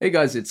Hey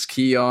guys, it's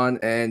Keon,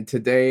 and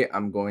today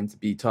I'm going to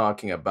be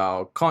talking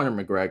about Conor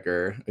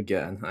McGregor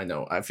again. I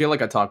know, I feel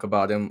like I talk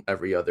about him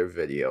every other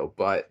video,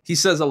 but he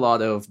says a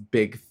lot of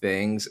big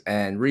things,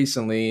 and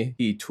recently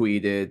he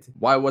tweeted,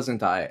 "Why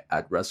wasn't I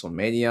at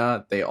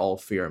WrestleMania? They all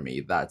fear me,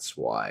 that's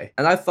why."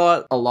 And I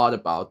thought a lot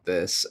about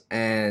this,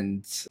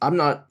 and I'm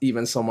not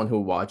even someone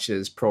who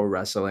watches pro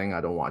wrestling.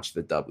 I don't watch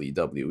the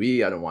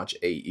WWE, I don't watch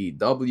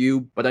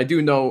AEW, but I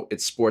do know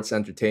it's sports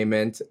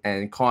entertainment,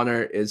 and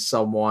Conor is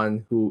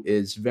someone who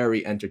is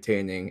very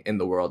entertaining in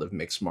the world of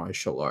mixed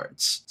martial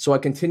arts. So I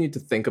continued to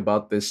think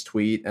about this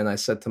tweet and I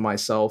said to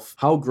myself,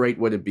 how great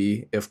would it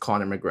be if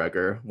Conor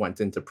McGregor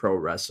went into pro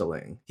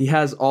wrestling? He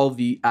has all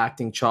the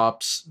acting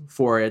chops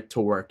for it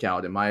to work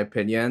out, in my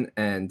opinion.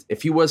 And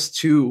if he was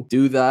to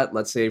do that,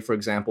 let's say, for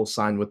example,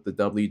 sign with the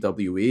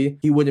WWE,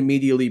 he would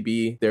immediately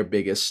be their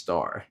biggest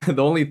star.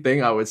 The only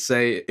thing I would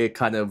say it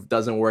kind of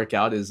doesn't work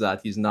out is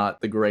that he's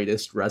not the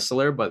greatest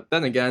wrestler, but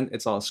then again,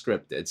 it's all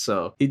scripted.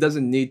 So he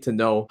doesn't need to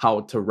know how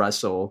to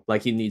wrestle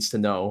like he needs to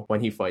know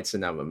when he fights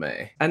in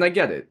MMA. And I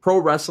get it. Pro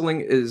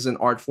wrestling is an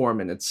art form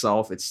in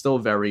itself. It's still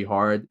very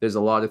hard. There's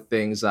a lot of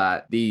things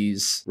that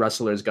these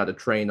wrestlers got to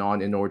train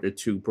on in order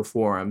to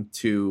perform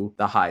to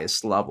the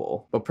highest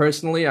level. But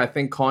personally, I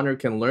think Conor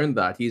can learn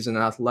that. He's an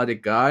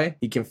athletic guy.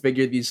 He can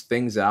figure these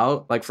things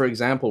out. Like, for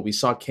example, we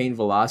saw Cain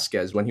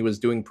Velasquez when he was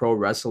doing pro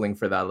wrestling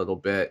for that little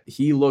bit.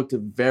 He looked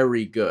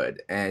very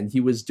good and he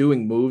was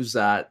doing moves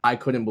that I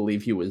couldn't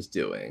believe he was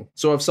doing.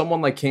 So if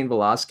someone like Cain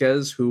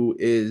Velasquez, who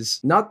is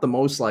not the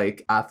most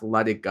like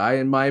athletic guy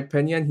in my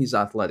opinion, he's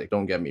athletic,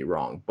 don't get me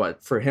wrong,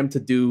 but for him to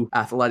do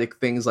athletic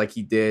things like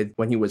he did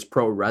when he was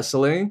pro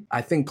wrestling,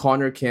 I think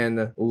Conor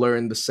can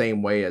learn the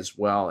same way as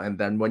well. And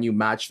then when you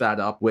match that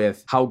up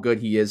with how good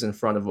he is in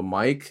front of a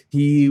mic,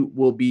 he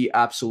will be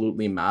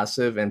absolutely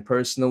massive. And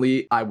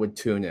personally, I would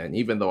tune in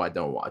even though I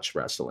don't watch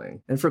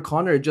wrestling. And for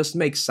Conor, it just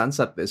makes sense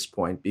at this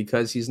point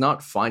because he's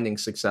not finding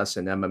success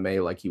in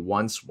MMA like he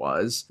once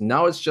was.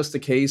 Now it's just a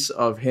case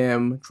of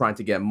him trying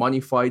to get money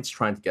fights,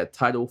 trying to get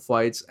title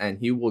fights, and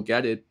he will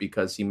get it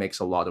because he makes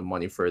a lot of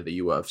money for the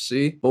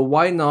UFC. But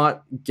why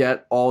not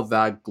get all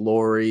that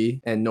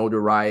glory and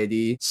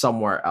notoriety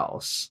somewhere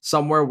else?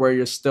 Somewhere where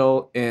you're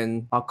still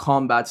in a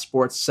combat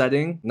sports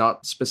setting,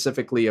 not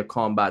specifically a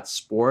combat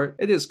sport.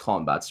 It is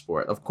combat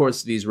sport. Of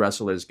course, these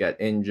wrestlers get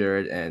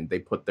injured and they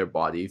put their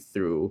body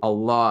through a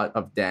lot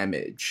of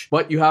damage.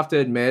 But you have to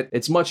admit,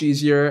 it's much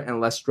easier and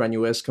less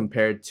strenuous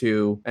compared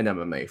to an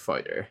MMA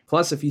fighter.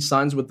 Plus, if he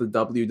signs with the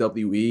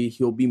WWE,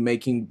 he'll be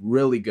making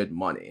really good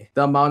money.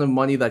 The amount of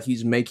money that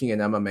he's making in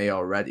MMA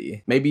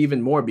already, maybe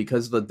even more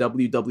because the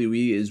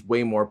WWE is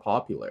way more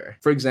popular.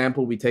 For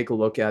example, we take a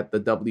look at the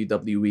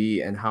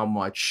WWE and how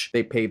much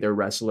they pay their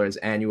wrestlers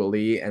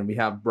annually, and we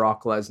have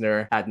Brock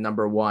Lesnar at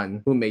number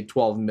one, who made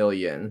 12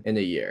 million in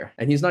a year.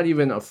 And he's not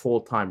even a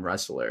full-time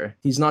wrestler.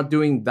 He's not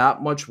doing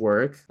that much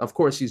work. Of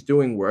course, he's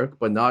doing work,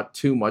 but not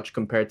too much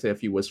compared to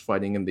if he was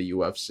fighting in the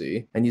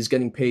UFC. And he's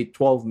getting paid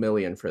 12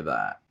 million for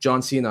that.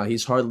 John Cena,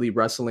 he's hardly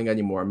wrestling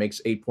anymore,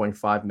 makes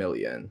 8.5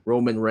 million.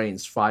 Roman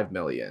Reigns, 5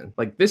 million.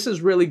 Like, this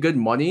is really good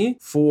money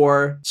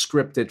for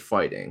scripted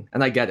fighting.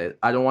 And I get it.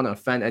 I don't want to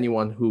offend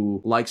anyone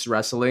who likes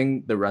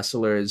wrestling. The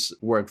wrestlers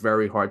work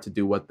very hard to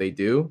do what they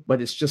do,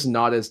 but it's just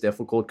not as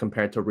difficult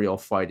compared to real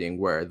fighting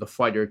where the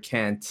fighter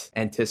can't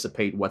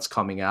anticipate what's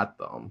coming at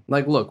them.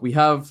 Like, look, we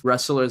have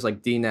wrestlers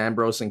like Dean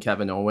Ambrose and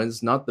Kevin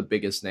Owens, not the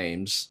biggest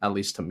names, at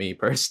least to me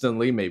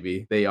personally.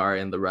 Maybe they are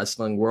in the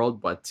wrestling world,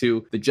 but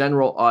to the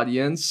general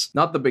audience,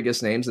 not the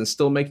biggest names, and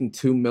still making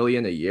 2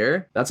 million a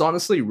year. That's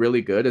honestly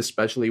really good,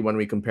 especially when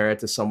we compare it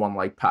to someone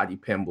like Paddy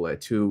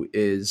Pimblett, who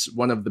is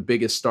one of the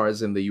biggest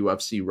stars in the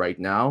UFC right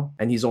now,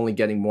 and he's only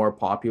getting more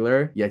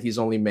popular, yet he's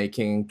only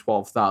making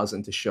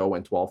 12,000 to show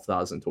and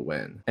 12,000 to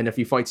win. And if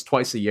he fights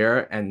twice a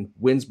year and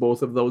wins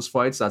both of those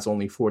fights, that's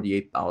only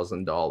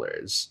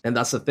 $48,000. And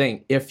that's the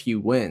thing, if he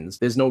wins,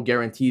 there's no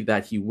guarantee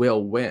that he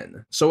will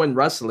win. So in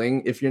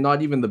wrestling, if you're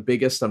not even the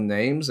biggest of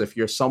names, if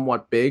you're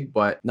somewhat big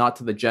but not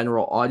to the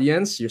general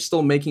audience, you're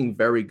still making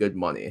very good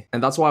money.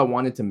 And that's why I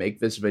wanted to make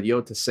this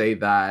video, to say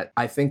that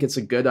I think it's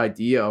a good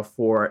idea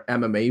for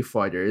MMA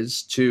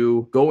fighters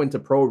to go into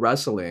pro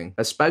wrestling,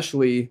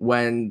 especially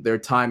when their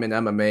time in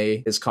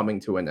MMA is coming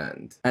to an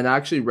end. And I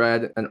actually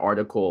read an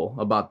article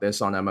about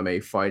this on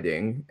MMA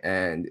fighting,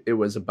 and it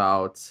was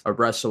about a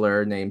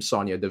wrestler named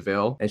Sonya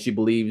Deville, and she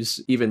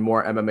believes even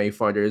more MMA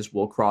fighters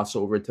will cross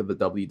over to the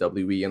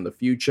WWE in the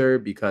future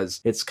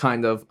because it's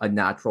kind of a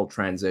natural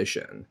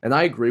transition. And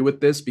I agree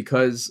with this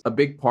because a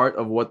big part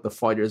of what the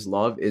fighters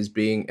love is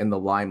being in the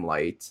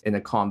limelight in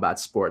a combat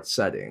sports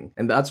setting.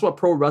 And that's what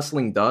pro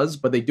wrestling does,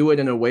 but they do it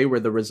in a way where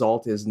the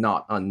result is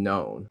not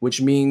unknown, which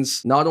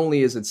means not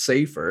only is it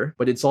safer,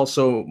 but it's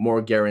also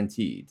more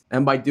guaranteed.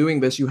 And by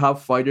doing this, you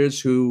have fighters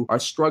who are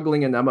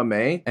struggling in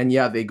MMA, and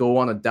yeah, they go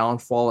on a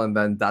downfall and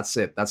then that's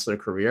it, that's their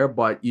career,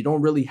 but you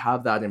don't really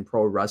have that in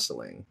pro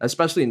wrestling,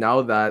 especially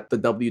now that the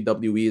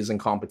WWE is in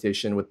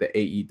competition with the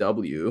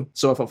AEW.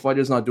 So if a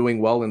fighter's not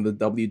doing well in the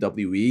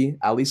WWE,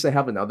 at least they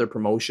have another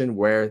promotion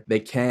position where they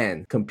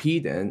can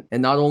compete in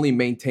and not only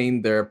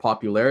maintain their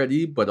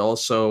popularity, but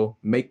also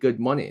make good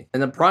money.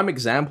 And a prime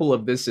example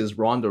of this is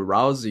Ronda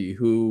Rousey,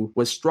 who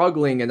was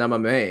struggling in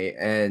MMA,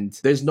 and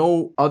there's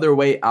no other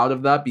way out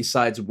of that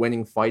besides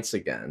winning fights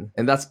again.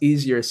 And that's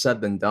easier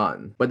said than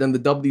done. But in the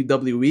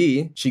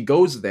WWE, she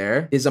goes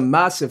there, is a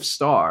massive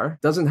star,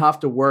 doesn't have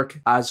to work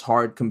as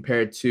hard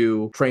compared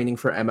to training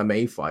for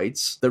MMA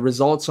fights. The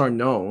results are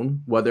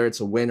known, whether it's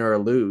a win or a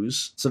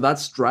lose. So that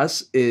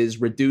stress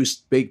is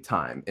reduced big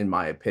time, in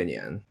my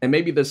opinion. And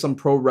maybe there's some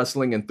pro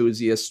wrestling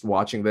enthusiasts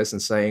watching this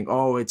and saying,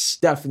 oh, it's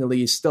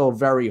definitely still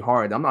very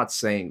hard. I'm not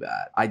saying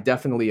that. I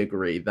definitely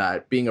agree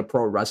that being a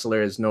pro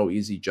wrestler is no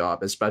easy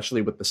job,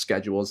 especially with the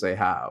schedules they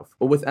have.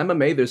 But with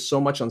MMA, there's so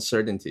much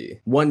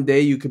uncertainty. One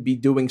day you could be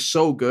doing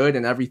so good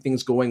and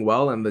everything's going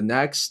well, and the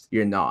next,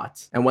 you're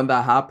not. And when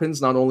that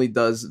happens, not only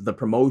does the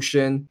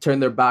promotion turn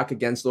their back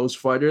against those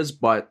fighters,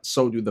 but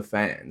so do the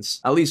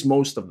fans. At least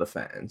most of the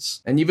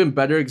fans. And even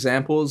better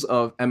examples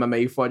of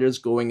MMA fighters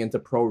going into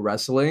pro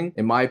wrestling,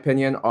 in my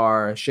opinion,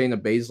 are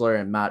Shayna Baszler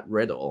and Matt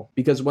Riddle.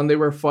 Because when they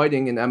were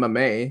fighting in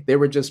MMA, they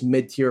were just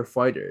mid-tier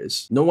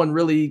fighters. No one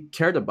really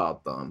cared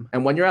about them.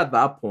 And when you're at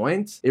that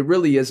point, it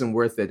really isn't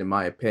worth it, in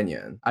my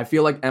opinion. I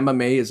feel like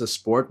MMA is a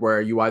sport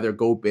where you either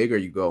go big or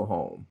you go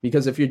home.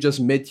 Because if you're just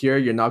mid-tier,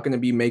 you're not going to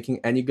be making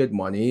any good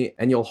money,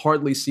 and you'll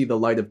hardly see the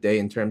light of day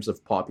in terms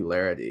of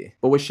popularity.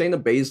 But with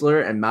Shayna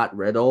Baszler and Matt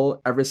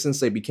Riddle, ever since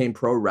they became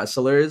pro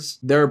wrestlers,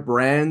 their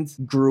brand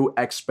grew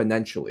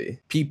exponentially.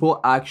 People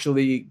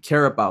actually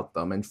care about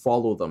them and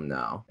follow them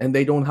now. And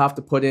they don't have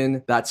to put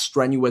in that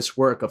strenuous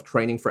work of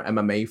training for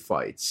MMA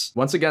fights.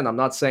 Once again, I'm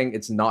not saying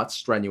it's not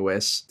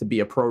strenuous to be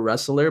a pro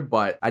wrestler,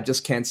 but I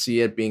just can't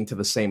see it being to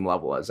the same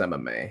level as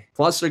MMA.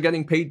 Plus, they're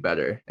getting paid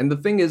better. And the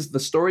thing is, the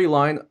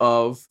storyline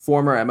of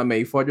former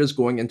MMA fighters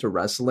going into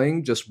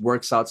wrestling just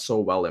works out so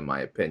well, in my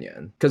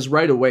opinion. Because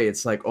right away,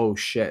 it's like, oh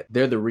shit,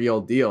 they're the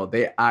real deal.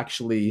 They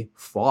actually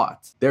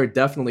fought. There are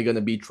definitely going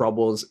to be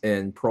troubles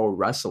in pro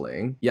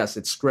wrestling. Yes,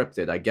 it's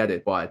scripted, I get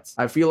it, but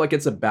I feel like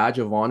it's a badge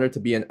of honor to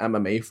be an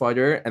MMA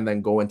fighter and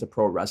then go into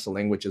pro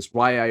wrestling, which is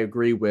why I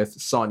agree with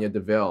Sonya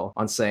Deville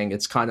on saying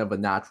it's kind of a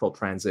natural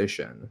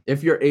transition.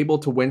 If you're able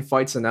to win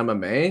fights in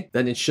MMA,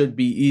 then it should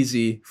be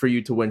easy for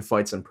you to win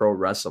fights in pro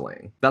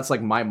wrestling. That's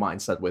like my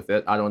mindset with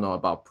it. I don't know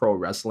about pro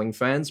wrestling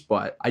fans,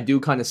 but I do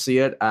kind of see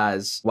it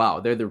as, wow,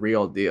 they're the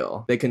real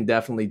deal. They can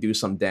definitely do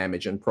some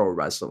damage in pro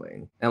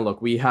wrestling. And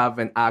look, we have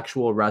an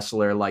actual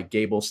wrestler like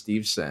Gable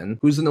Steveson,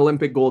 who's an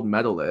Olympic gold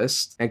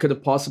medalist and could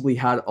have possibly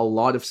had a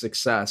lot of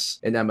success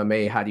in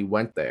MMA had he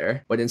went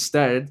there. But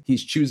instead,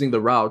 he's choosing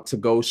the route to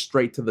go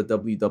straight to the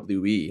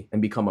WWE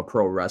and become a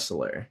pro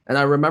wrestler. And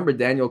I remember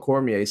Daniel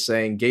Cormier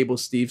saying Gable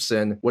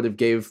Steveson would have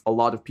gave a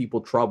lot of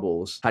people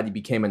troubles had he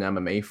became an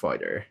MMA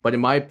fighter. But in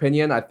my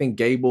opinion, I think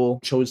Gable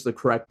chose the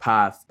correct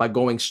path by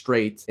going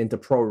straight into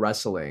pro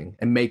wrestling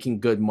and making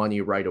good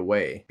money right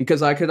away.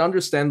 Because I could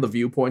understand the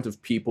viewpoint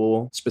of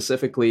people,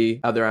 specifically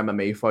other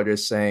MMA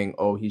fighters, saying,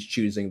 oh, he's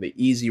choosing the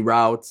easy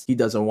route. He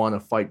doesn't want to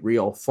fight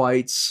real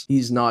fights.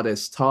 He's not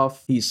as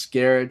tough. He's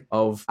scared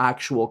of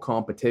actual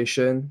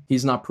competition.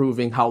 He's not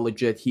proving how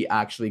legit he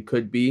actually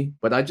could be.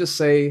 But I just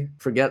say,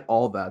 forget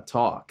all that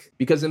talk.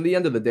 Because in the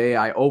end of the day,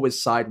 I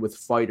always side with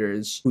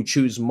fighters who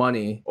choose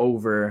money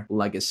over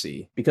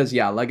legacy. Because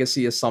yeah,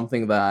 legacy is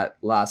something that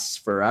lasts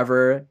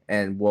forever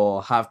and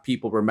will have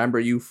people remember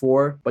you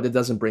for, but it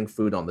doesn't bring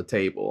food on the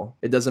table.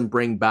 It doesn't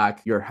bring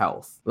back your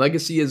health.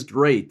 Legacy is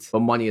great, but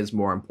money is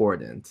more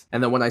important.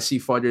 And then when I see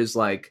fighters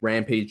like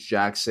Rampage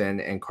Jackson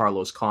and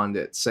Carlos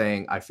Condit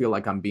saying, I feel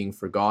like I'm being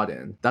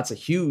forgotten, that's a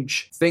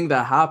huge thing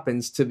that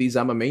happens to these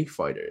MMA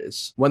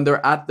fighters. When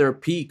they're at their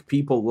peak,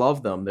 people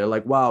love them. They're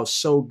like, wow,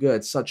 so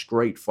good, such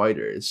great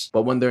fighters.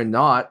 But when they're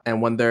not,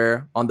 and when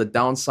they're on the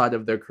downside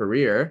of their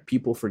career,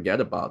 people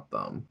forget about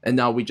them. And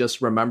now we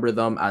just remember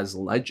them as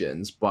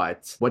legends,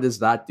 but what does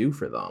that do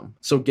for them?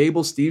 So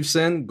Gable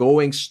Steveson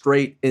going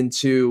straight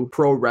into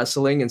pro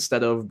wrestling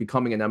instead of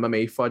becoming an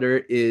MMA fighter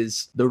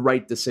is the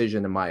right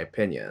decision, in my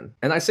opinion.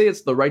 And I say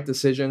it's the right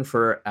decision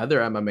for other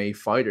MMA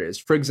fighters.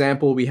 For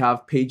example, we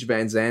have Paige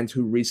VanZant,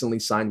 who recently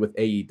signed with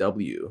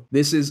AEW.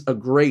 This is a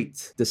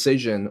great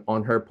decision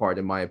on her part,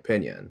 in my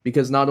opinion,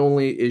 because not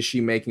only is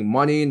she making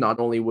money, not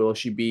only will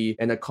she be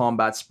in a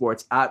combat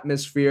sports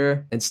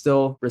atmosphere and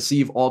still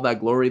receive all that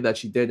glory that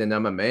she did in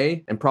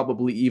MMA, and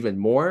probably even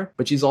more,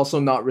 but she's also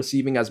not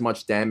receiving as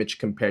much damage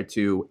compared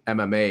to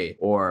MMA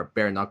or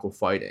bare knuckle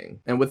fighting.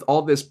 And with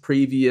all this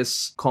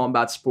previous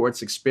combat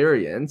sports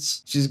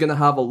experience, she's gonna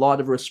have a lot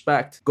of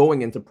respect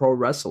going into pro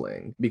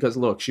wrestling. Because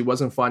look, she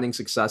wasn't finding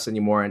success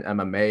anymore in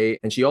MMA,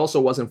 and she also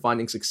wasn't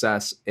finding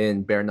success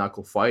in bare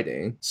knuckle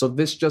fighting. So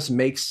this just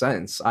makes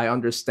sense. I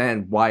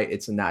understand why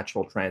it's a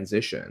natural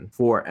transition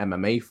for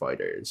MMA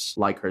fighters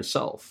like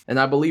herself. And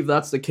I believe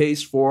that's the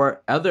case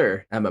for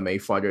other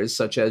MMA fighters,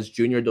 such as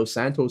Junior Dos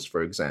Santos,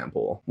 for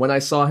example. When I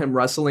saw him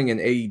wrestling in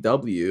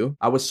AEW,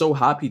 I was so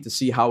happy to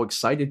see how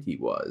excited he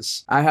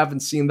was. I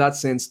haven't seen that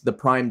since the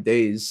prime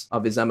days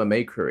of his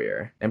MMA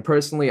career. And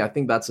personally, I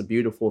think that's a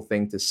beautiful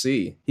thing to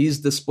see. He's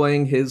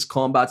displaying his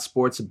combat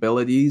sports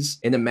responsibilities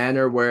in a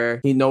manner where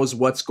he knows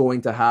what's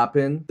going to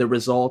happen. The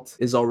result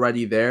is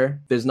already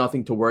there. There's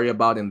nothing to worry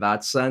about in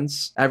that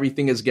sense.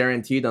 Everything is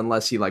guaranteed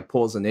unless he like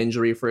pulls an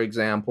injury, for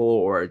example,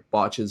 or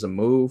botches a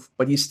move.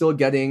 But he's still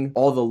getting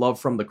all the love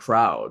from the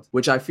crowd,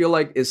 which I feel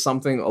like is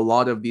something a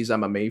lot of these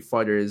MMA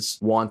fighters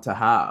want to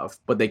have,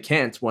 but they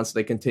can't once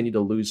they continue to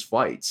lose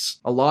fights.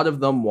 A lot of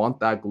them want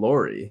that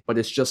glory, but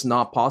it's just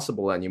not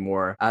possible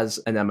anymore as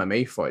an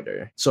MMA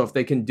fighter. So if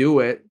they can do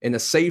it in a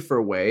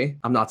safer way,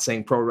 I'm not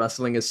saying pro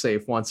wrestling is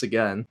safe once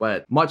again,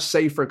 but much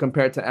safer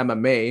compared to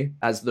MMA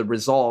as the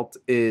result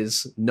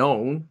is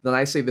known, then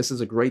I say this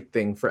is a great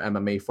thing for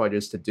MMA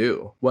fighters to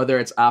do. Whether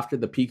it's after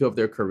the peak of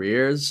their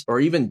careers or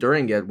even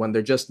during it when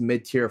they're just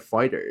mid-tier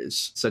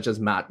fighters, such as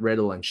Matt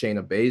Riddle and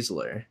Shayna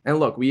Baszler. And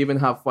look, we even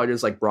have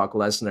fighters like Brock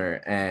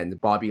Lesnar and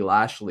Bobby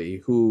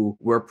Lashley who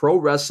were pro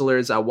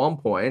wrestlers at one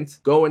point,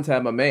 go into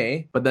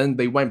MMA, but then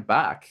they went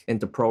back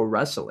into pro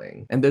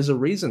wrestling. And there's a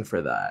reason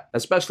for that.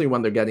 Especially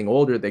when they're getting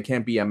older, they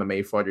can't be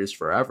MMA fighters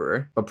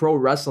forever. But pro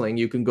wrestling,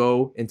 you can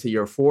go into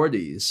your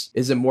 40s.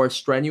 Is it more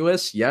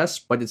strenuous? Yes,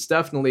 but it's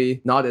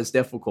definitely not as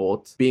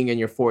difficult being in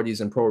your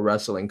 40s in pro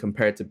wrestling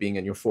compared to being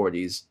in your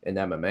 40s in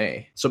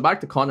MMA. So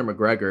back to Conor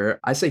McGregor,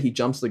 I say he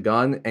jumps the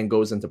gun and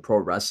goes into pro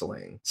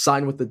wrestling.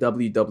 Sign with the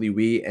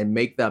WWE and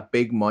make that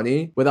big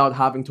money without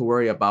having to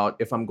worry about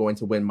if I'm going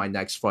to win my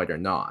next fight or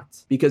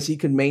not. Because he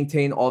can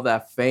maintain all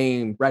that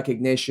fame,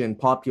 recognition,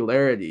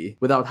 popularity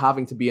without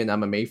having to be an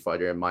MMA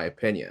fighter, in my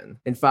opinion.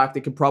 In fact,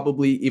 it could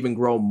probably even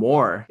grow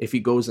more if he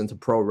goes into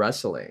pro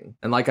wrestling.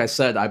 And like I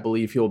said, I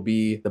believe he'll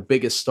be the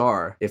biggest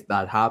star if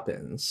that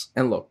happens.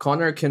 And look,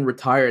 Conor can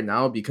retire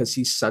now because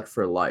he's set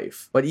for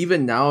life. But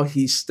even now,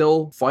 he's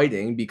still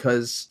fighting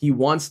because he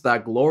wants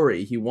that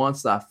glory, he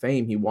wants that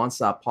fame, he wants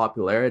that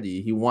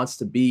popularity, he wants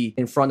to be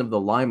in front of the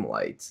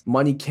limelight.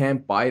 Money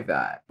can't buy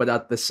that. But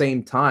at the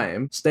same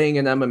time, staying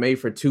in MMA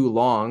for too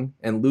long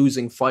and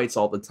losing fights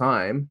all the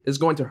time is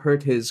going to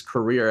hurt his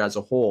career as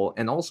a whole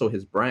and also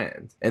his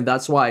brand. And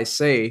that's why I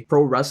say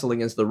pro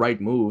wrestling is the right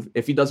move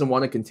if he doesn't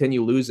want to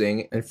continue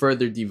losing and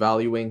further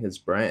devaluing his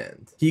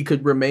brand. He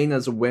could remain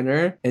as a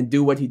winner and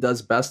do what he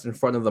does best in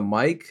front of the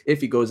mic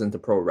if he goes into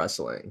pro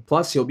wrestling.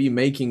 Plus, he'll be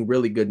making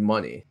really good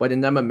money. But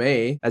in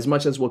MMA, as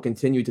much as we'll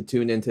continue to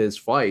tune into his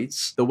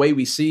fights, the way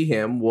we see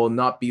him will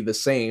not be the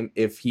same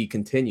if he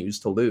continues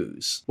to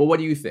lose. Well, what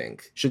do you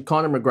think? Should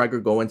Conor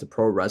McGregor go into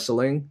pro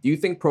wrestling? Do you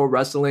think pro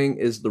wrestling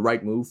is the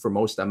right move for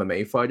most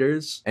MMA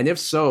fighters? And if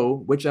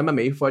so, which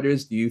MMA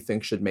fighters do you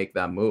think should make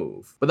that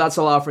move? But that's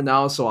a lot for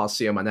now, so I'll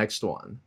see you in my next one.